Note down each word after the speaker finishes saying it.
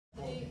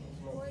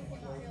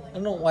I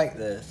don't like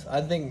this.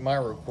 I think my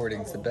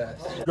recording's the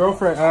best.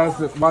 Girlfriend asked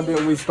why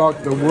didn't we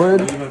stock the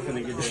wood?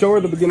 Show her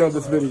the beginning of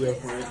this video.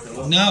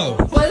 No.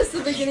 What is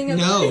the beginning of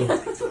No.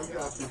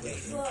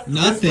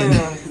 Nothing.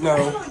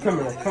 No. Come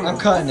here. Come I'm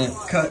on. cutting it.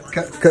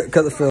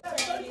 Cut the film.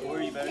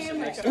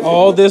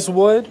 All this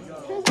wood?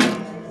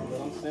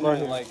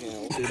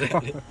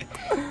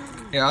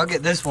 Here, I'll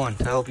get this one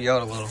to help you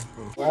out a little.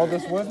 All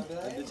this wood?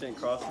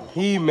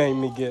 He made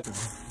me get.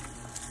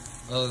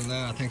 Other than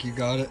that, I think you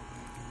got it.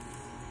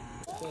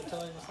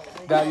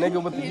 That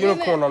nigga with the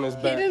unicorn on his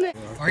back.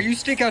 Or you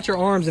stick out your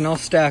arms and I'll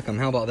stack them.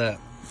 How about that?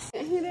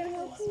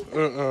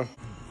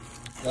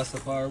 That's the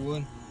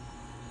firewood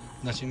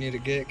that you need to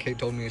get. Kate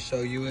told me to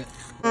show you it.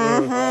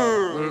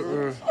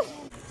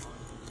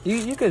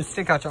 You could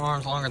stick out your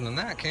arms longer than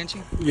that, can't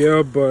you?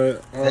 Yeah,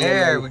 but...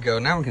 There we go.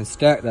 Now we can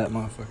stack that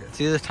motherfucker.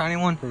 See this tiny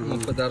one? I'm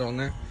gonna put that on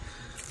there.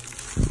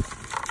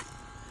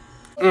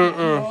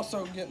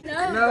 Also get... Hey,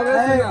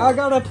 I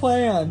got a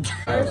plan.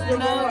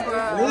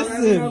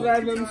 Listen.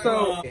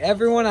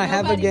 Everyone, I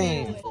have a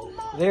game.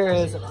 There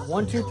is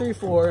 1, 2, 3,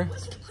 4,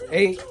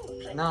 8,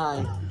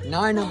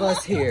 9 of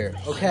us here,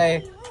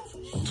 okay?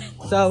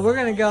 So we're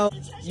gonna go,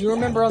 you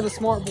remember on the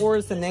smart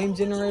boards, the name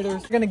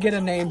generators? We're gonna get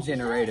a name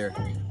generator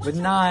with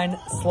 9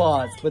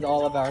 slots with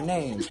all of our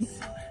names.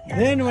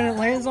 Then when it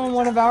lands on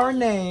one of our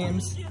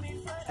names,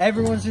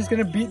 everyone's just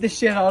gonna beat the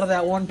shit out of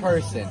that one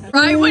person.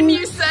 Right when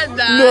you said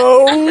that.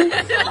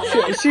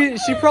 No! she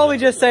probably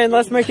just saying,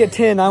 let's make it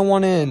 10, I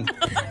want in.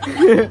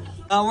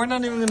 We're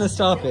not even gonna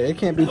stop it. It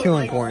can't be too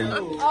important.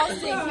 Austin,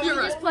 can we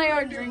just play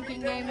our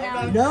drinking game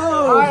now?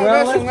 No,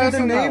 bro, let's do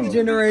the name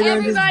generator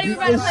and just beat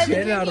the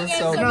shit out of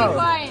someone. So be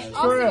quiet.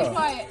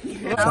 Austin, be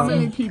quiet. How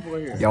many people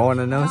here? Y'all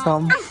wanna know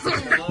something?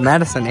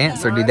 Madison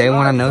answered. Do they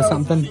wanna know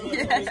something?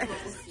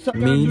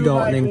 Me,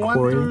 Dalton, and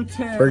Corey,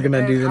 we're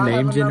gonna do the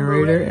name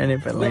generator, and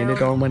if it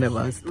landed on one of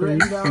us 3,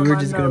 we were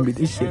just gonna beat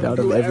the shit out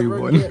of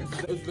everyone.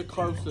 It's the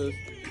closest.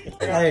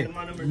 Hey,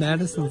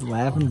 Madison's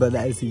laughing, but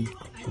that is the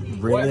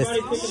realest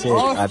shit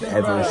I've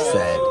ever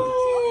said.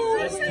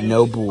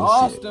 No bullshit.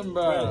 Austin,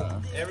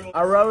 bro.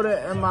 I wrote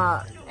it in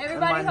my...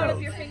 Everybody hold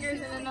up your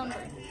fingers and a number.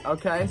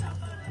 Okay.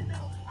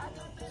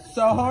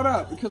 So hold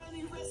up, because...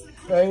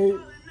 Hey.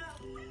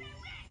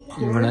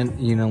 wanna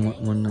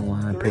know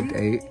why I picked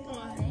 8?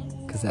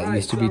 Because that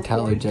used to be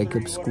Tyler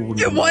Jacobs' school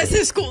number. It was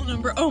his school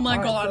number. Oh my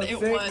god, it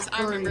was.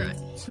 I remember it.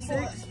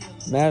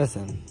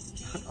 Madison,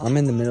 I'm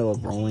in the middle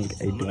of rolling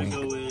a drink.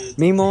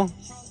 Meemaw,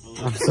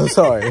 I'm so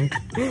sorry.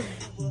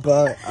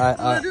 But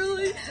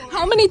Literally.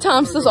 How many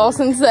times does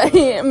Austin say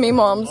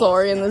Meemaw, I'm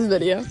sorry in this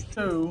video?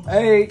 2.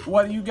 Hey,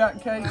 What do you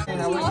got, Kate? Austin,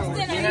 are you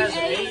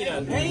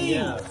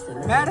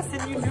 8?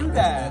 Madison, you knew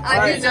that.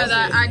 I did know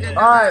that. I did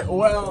know Alright,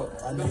 well,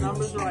 the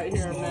number's right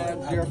here,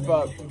 man. You're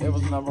fucked. It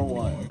was number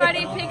 1.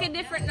 Everybody pick a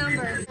different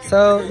number.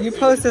 So, you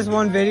post this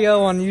one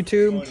video on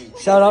YouTube.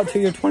 Shout out to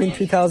your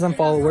 22,000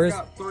 followers.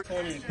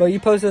 But you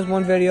post this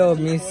one video of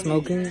me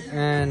smoking,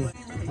 and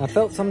I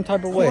felt some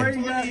type of way. I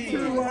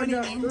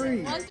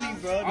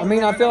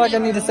mean, I feel like I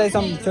need to say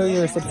something to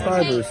your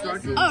subscribers.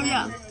 Oh,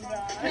 yeah.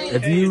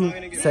 If you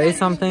say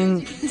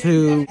something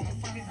to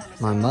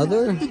my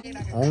mother,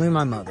 only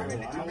my mother,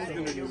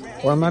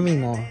 or my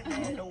Meemaw.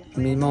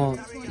 Meemaw,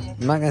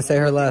 I'm not gonna say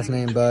her last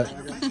name, but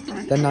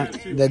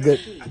they're good.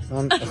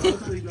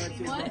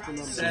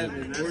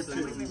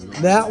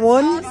 That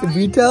one, if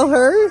you tell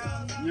her,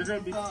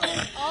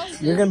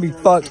 you're gonna be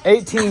fucked.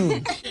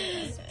 18.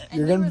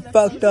 You're gonna be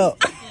fucked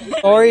up.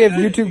 Sorry if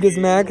YouTube gets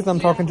mad because I'm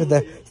talking to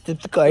the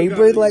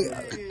subscribers. Like,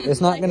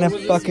 it's not gonna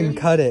fucking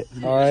cut it,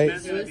 alright?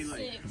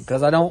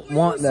 Because I don't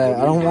want that.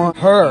 I don't want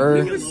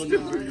her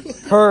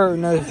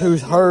knows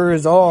whose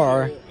hers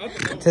are,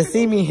 to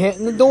see me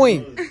hitting the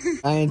doink.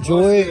 I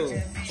enjoy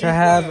it to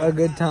have a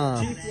good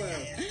time.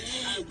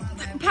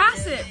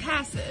 Pass it.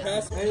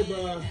 Hey,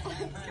 bro.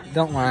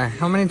 Don't lie.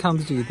 How many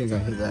times do you think I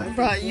hit that?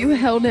 Bro, you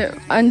held it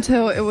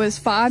until it was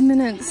 5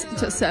 minutes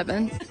to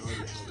 7.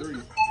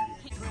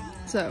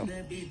 So.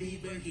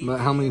 But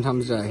how many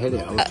times did I hit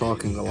it? I was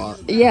talking a lot.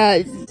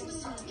 Yeah.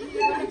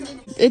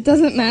 It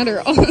doesn't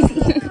matter.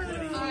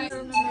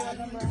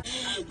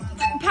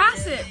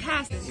 Pass it.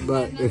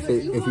 But if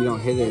you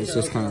don't hit it, it's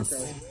just kind of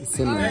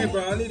similar. Hey,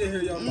 bro, I need to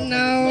hear y'all.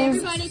 No.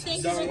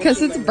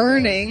 Because it's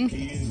burning.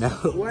 No.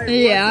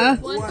 Yeah.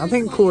 I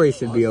think Corey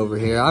should be over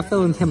here. I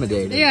feel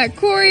intimidated. Yeah,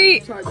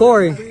 Corey.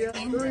 Corey. 1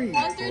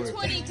 through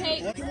 20,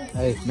 Kate.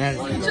 Hey,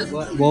 Madison,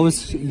 what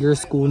was your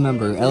school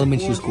number?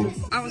 Elementary school?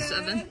 I was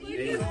 7.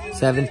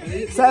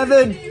 7.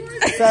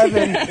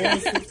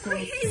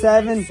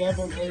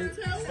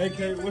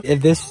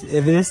 If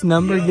this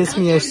number gets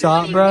me a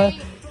shot, bruh,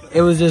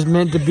 it was just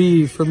meant to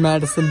be for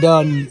Madison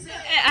Dunn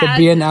to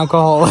be an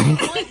alcoholic,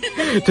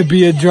 to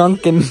be a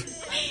drunken.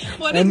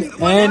 What if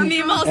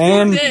Meemaw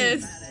says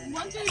this?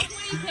 1 through 3,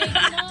 Kate,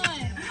 come on.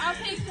 I'll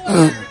take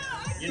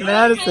 4.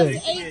 Madison,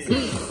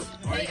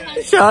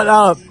 shut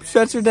up.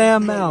 Shut your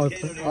damn mouth.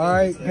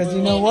 Alright, because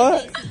you know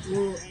what?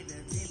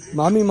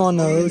 My Meemaw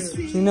knows.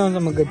 She knows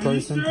I'm a good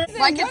person.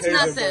 Like it's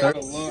nothing.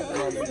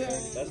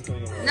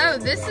 No,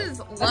 this is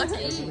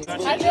lucky.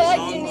 I feel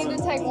like you need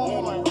to take one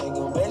more.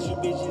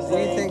 Do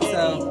you think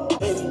so?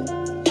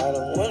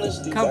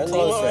 Come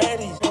closer.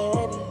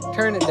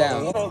 Turn it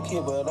down.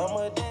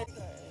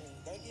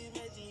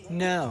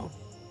 No.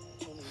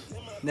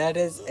 That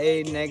is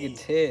a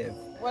negative.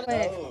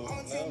 Wait.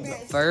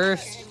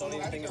 First,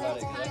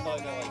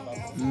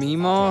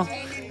 Meemaw.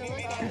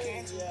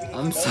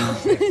 I'm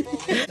sorry.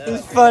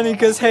 It's funny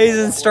because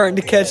Hazen's starting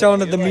to catch on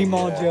to the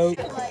Meemaw joke.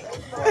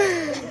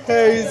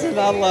 Hazen,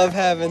 I love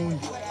having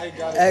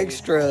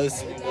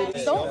extras.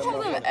 Don't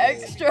call them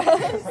extras.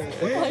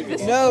 Like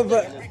this. No,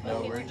 but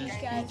We're just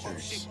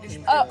teachers.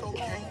 Oh.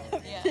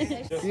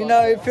 you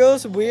know, it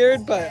feels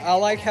weird, but I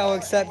like how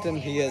accepting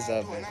he is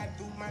of it.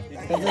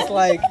 Cause it's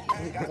like,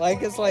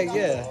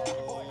 yeah.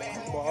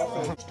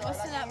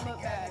 What's in that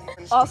book bag?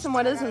 Austin,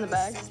 what is in the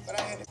bag?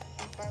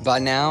 By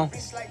now,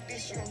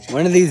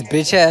 one of these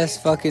bitch ass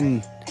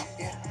fucking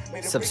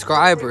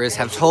subscribers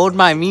have told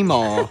my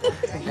Meemaw,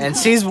 and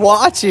she's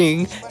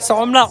watching,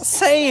 so I'm not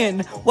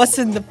saying what's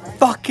in the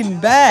fucking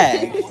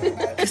bag.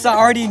 Cause I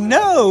already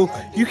know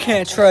you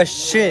can't trust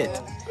shit.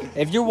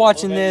 If you're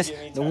watching this,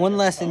 the one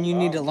lesson you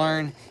need to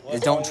learn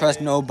is don't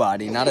trust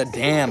nobody, not a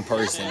damn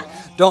person.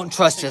 Don't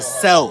trust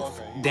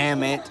yourself,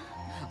 damn it.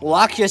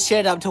 Lock your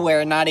shit up to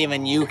where not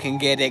even you can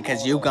get it,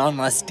 cause you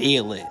gonna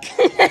steal it.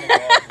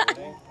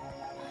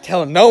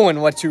 Tell no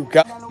one what you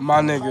got, My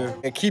nigga.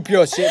 and keep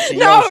your shit to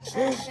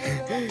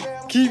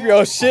yourself. Keep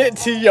your shit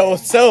to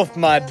yourself,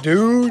 my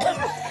dude.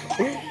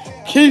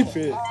 Keep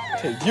it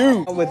to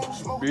you. With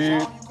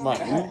my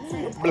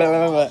blah,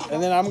 blah, blah.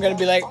 And then I'm gonna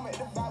be like,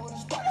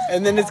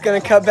 and then it's gonna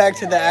cut back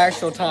to the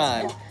actual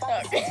time.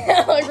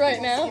 Like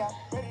right now.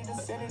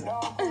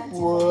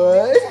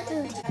 What?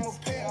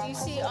 You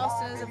see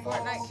Austin as a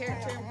Fortnite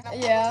character?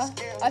 Yeah.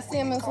 I see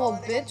him as a little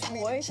bitch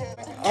boy.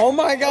 Oh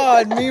my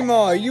god,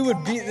 Meemaw, you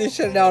would beat the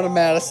shit out of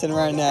Madison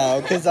right now,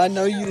 because I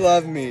know you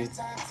love me.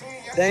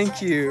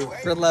 Thank you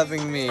for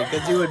loving me,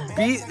 because you would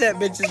beat that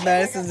bitch's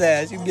Madison's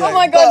ass. You'd be like, Oh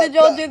my god, did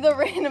y'all do the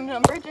random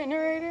number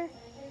generator?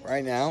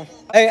 right now?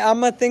 Hey,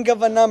 I'm gonna think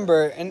of a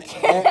number, and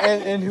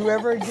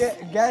whoever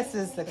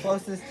guesses the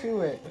closest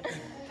to it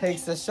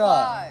takes the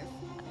shot. 5.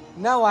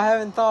 No, I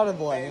haven't thought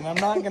of one, and I'm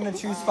not gonna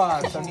choose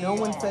 5, so no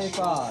one say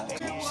 5.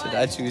 Should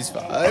I choose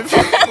 5? I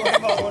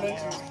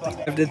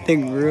have to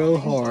think real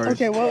hard.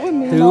 Okay, what would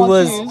Meemaw Who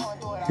was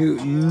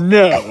choose?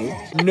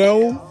 who?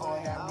 No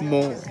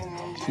more.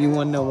 You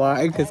wanna know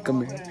why? Cause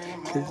come here.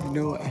 Cause you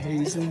know what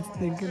Hazen's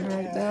thinking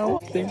right now?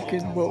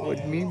 Thinking what would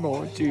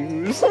Meemaw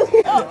choose?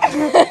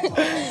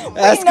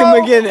 Ask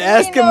him again.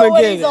 Ask him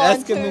again.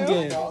 Ask him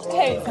again.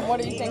 Hey, what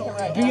are you thinking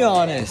right now? Be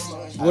honest.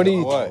 What do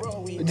you?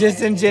 What?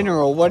 Just in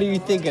general, what are you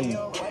thinking?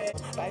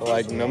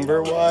 Like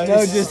number wise?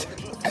 No, just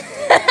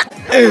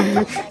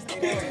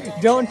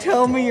don't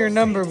tell me your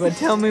number, but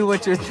tell me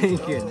what you're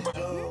thinking.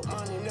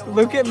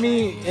 Look at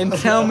me and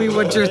tell me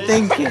what you're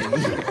thinking.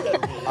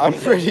 I'm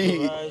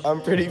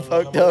pretty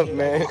fucked up,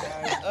 man.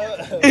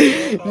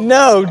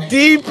 No,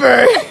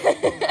 deeper.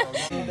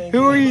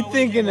 Who are you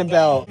thinking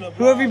about?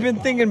 Who have you been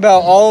thinking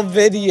about all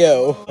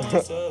video?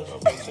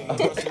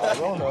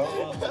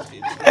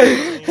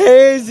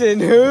 Hazen,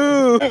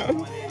 who? I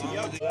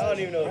don't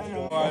even know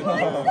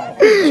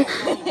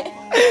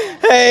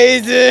if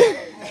Hazen.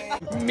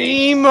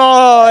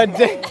 Meemaw.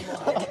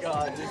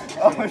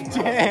 Oh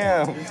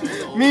damn.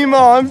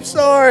 Meemaw, I'm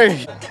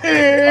sorry.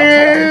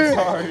 I'm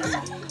sorry.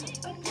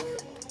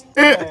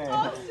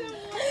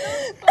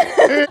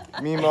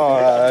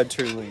 Meemaw, I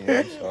truly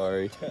am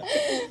sorry.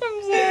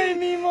 I'm sorry,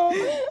 Meemaw.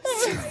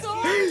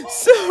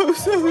 So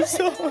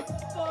sorry.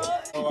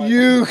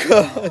 You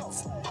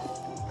guys.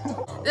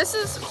 This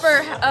is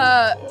for,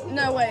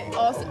 no wait,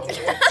 Austin.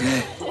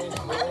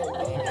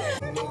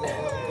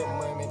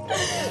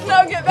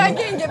 No, get back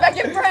in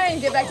frame,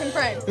 get back in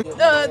frame.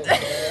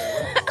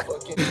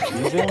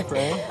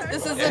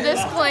 This is a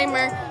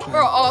disclaimer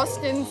for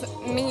Austin's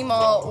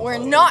Meemaw. We're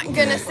not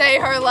gonna say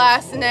her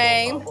last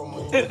name,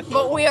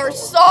 but we are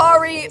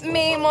sorry,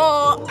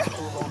 Meemaw.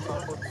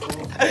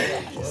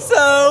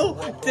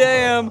 So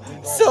damn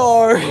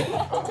sorry.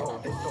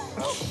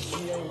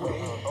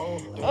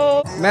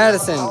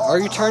 Madison, are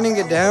you turning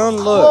it down?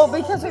 Well,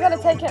 Look. because we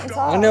gotta take it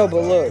inside. I know,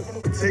 but look.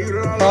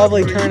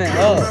 Probably turn it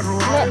up.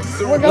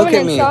 We're going Look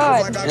at me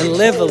inside. and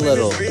live a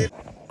little.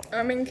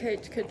 I'm in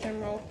Kate's kitchen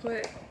real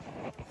quick.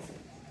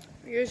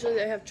 Usually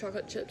they have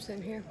chocolate chips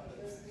in here.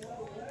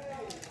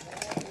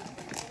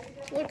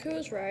 Look who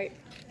was right.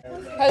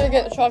 How do you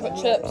get the chocolate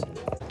chips?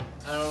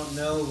 I don't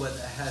know what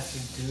that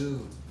has to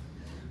do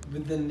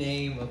with the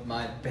name of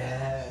my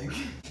bag.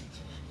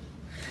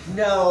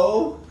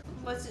 No.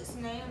 What's its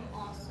name,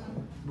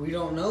 Austin? We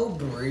don't know,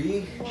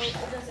 Bree. Well,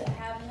 does it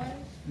have one?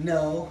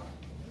 No.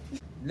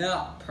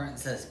 Not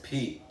Princess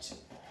Peach.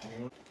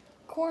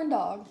 Corn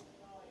dog.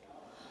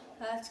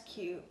 That's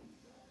cute.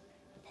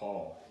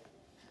 Paul.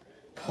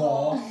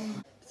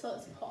 So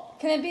it's Paul.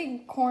 Can it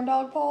be corn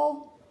dog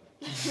Paul?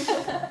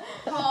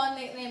 Paul,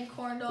 nickname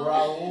Corn Dog.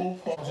 Raul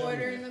Paul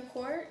Order in the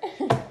court.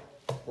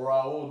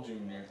 Raul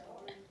Jr.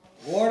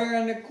 Water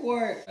in the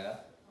quart.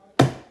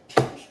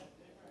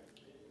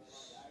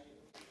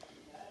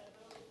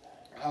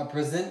 I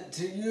present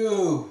to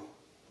you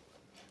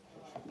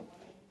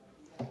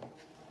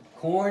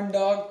Corn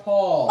Dog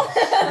Paul.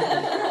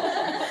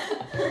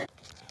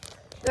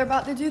 They're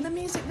about to do the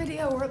music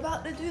video. We're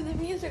about to do the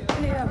music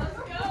video.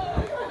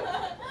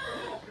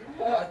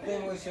 I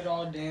think we should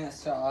all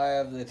dance to Eye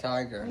of the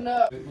Tiger.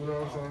 No. You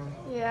know what I'm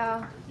saying?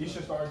 Yeah. You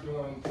should start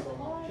doing some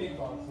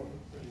kickboxing.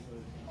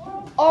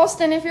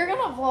 Austin, if you're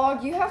gonna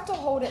vlog, you have to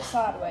hold it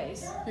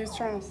sideways. Who's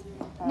trying to?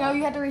 No,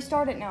 you have to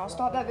restart it now.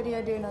 Stop that video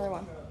and do another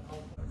one.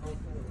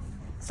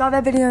 Stop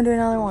that video and do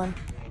another one.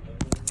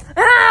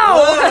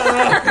 Ow!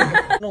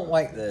 I don't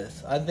like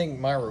this. I think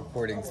my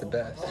recording's the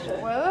best.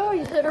 Well,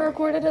 you could have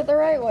recorded it the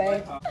right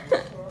way.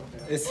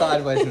 It's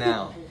sideways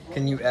now.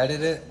 Can you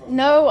edit it?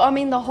 No, I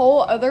mean the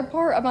whole other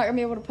part, I'm not gonna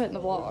be able to put in the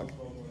vlog.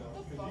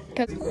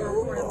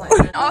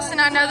 Austin,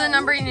 I know the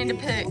number you need to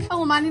pick.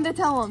 Oh, I need to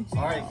tell him.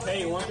 Alright,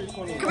 K, 1 through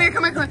 20. Come here,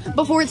 come here, come here.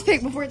 Before it's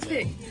picked, before it's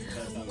picked.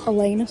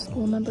 Elena's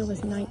school number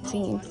was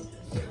 19.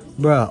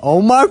 Bruh,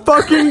 oh my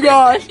fucking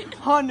gosh!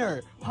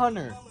 Hunter,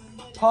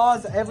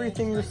 pause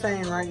everything you're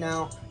saying right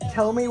now.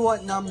 Tell me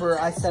what number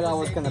I said I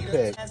was gonna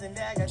pick.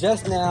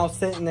 Just now,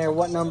 sitting there,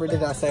 what number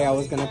did I say I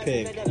was gonna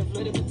pick?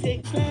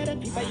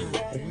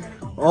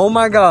 Oh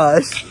my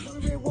gosh.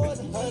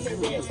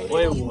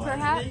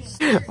 Perhaps.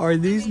 Are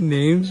these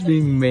names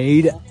being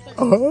made up?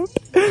 Who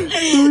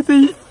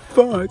the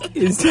fuck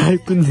is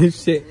typing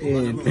this shit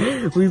in?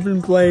 We've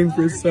been playing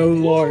for so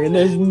long and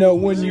there's no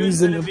one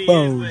using the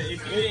phone.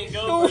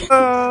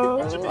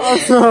 I'm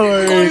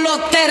sorry.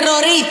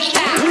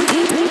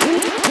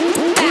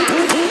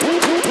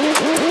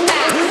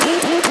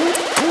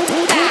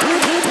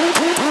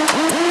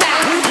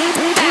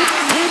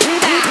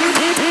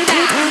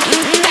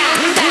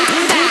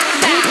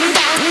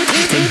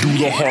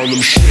 The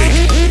Harlem Shake.